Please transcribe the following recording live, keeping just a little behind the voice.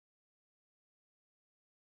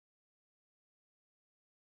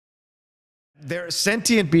They're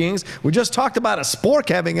sentient beings. We just talked about a spork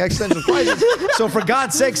having existential crisis. So for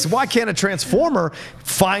God's sakes, why can't a transformer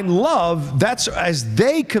find love? That's as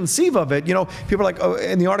they conceive of it. You know, people are like, oh,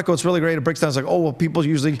 in the article, it's really great. It breaks down. It's like, oh, well, people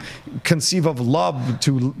usually conceive of love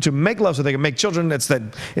to make love so they can make children. It's that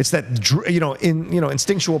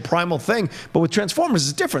instinctual primal thing. But with transformers,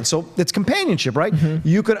 it's different. So it's companionship, right? Mm-hmm.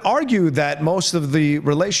 You could argue that most of the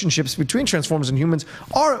relationships between transformers and humans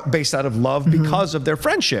are based out of love because of their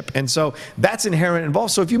friendship. And so that's inherent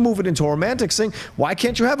involved. So if you move it into a romantic thing, why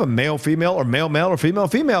can't you have a male-female or male-male or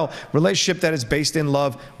female-female relationship that is based in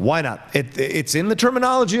love? Why not? It's in the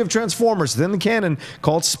terminology of Transformers, it's in the canon,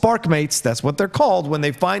 called spark mates. That's what they're called when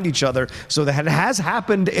they find each other. So that has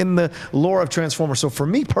happened in the lore of Transformers. So for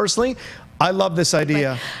me personally, I love this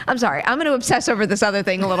idea. I'm sorry. I'm going to obsess over this other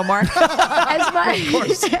thing a little more.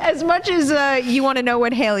 As much as you want to know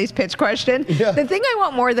what Haleigh's pitch question, the thing I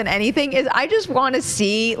want more than anything is I just want to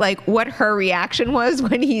see like what her reaction was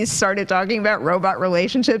when he started talking about robot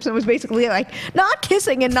relationships and was basically like, not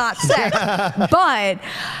kissing and not sex. But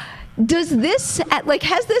does this, like,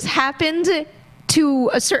 has this happened to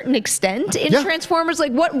a certain extent in Transformers?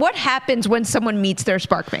 Like what happens when someone meets their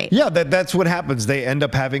sparkmate? Yeah, that's what happens. They end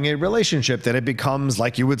up having a relationship that it becomes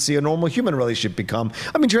like you would see a normal human relationship become.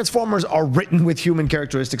 I mean, Transformers are written with human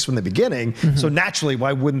characteristics from the beginning, so naturally,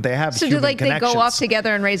 why wouldn't they have human connections? So do they go off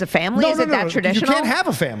together and raise a family? Is it that traditional? You can't have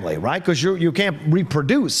a family, right? Because you can't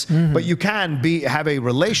reproduce, but you can have a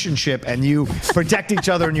relationship and you protect each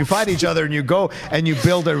other and you fight each other and you go and you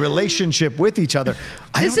build a relationship with each other.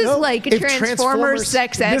 This is like Transformers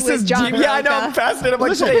sex ed with John Rocha. Yeah, I know. I'm fascinated. I'm like,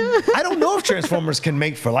 listen, I don't know if Transformers can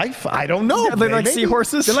mate for life. I don't know. They're like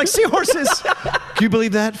seahorses. They're like seahorses. Can you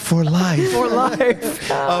believe that? For life. For life.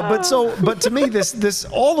 But to me, this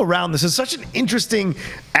all around, this is such an interesting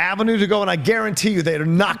avenue to go, and I guarantee you they are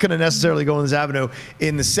not going to necessarily go in this avenue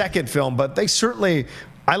in the second film, but they certainly.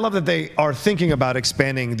 I love that they are thinking about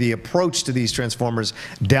expanding the approach to these Transformers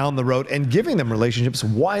down the road and giving them relationships.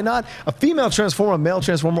 Why not? A female Transformer, a male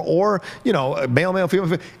Transformer, or, you know, a male,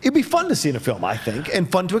 female. It'd be fun to see in a film, I think, and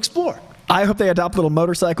fun to explore. I hope they adopt little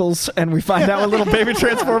motorcycles and we find out what little baby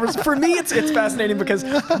Transformers. For me, it's fascinating because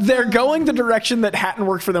they're going the direction that hadn't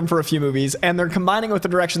worked for them for a few movies, and they're combining it with the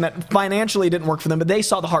direction that financially didn't work for them, but they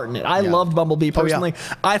saw the heart in it. I loved Bumblebee personally.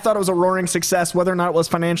 I thought it was a roaring success. Whether or not it was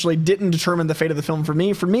financially didn't determine the fate of the film for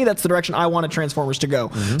me. For me, that's the direction I wanted Transformers to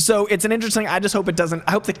go. So it's an interesting, I just hope it doesn't,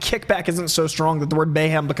 I hope the kickback isn't so strong that the word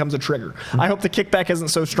mayhem becomes a trigger. I hope the kickback isn't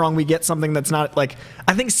so strong we get something that's not like,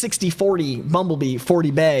 I think 60-40 Bumblebee,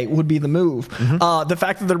 40 Bay would be the move. The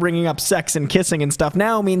fact that they're bringing up sex and kissing and stuff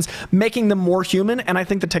now means making them more human, and I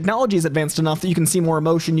think the technology is advanced enough that you can see more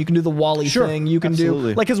emotion. You can do the Wall-E thing. You can do,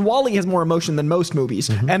 like, because Wall-E has more emotion than most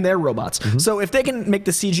movies, and they're robots. So if they can make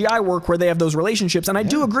the CGI work where they have those relationships, and I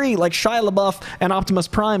do agree, like Shia LaBeouf and Optimus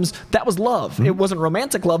Prime's, that was love. It wasn't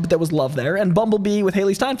romantic love, but there was love there. And Bumblebee with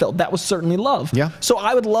Hailee Steinfeld, that was certainly love. So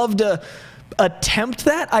I would love to attempt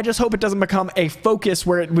that. I just hope it doesn't become a focus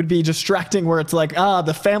where it would be distracting, where it's like,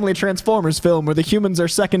 the family Transformers film where the humans are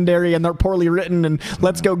secondary and they're poorly written and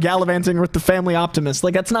let's go gallivanting with the family Optimus.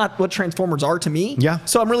 Like, that's not what Transformers are to me.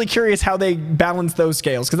 So I'm really curious how they balance those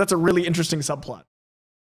scales, because that's a really interesting subplot.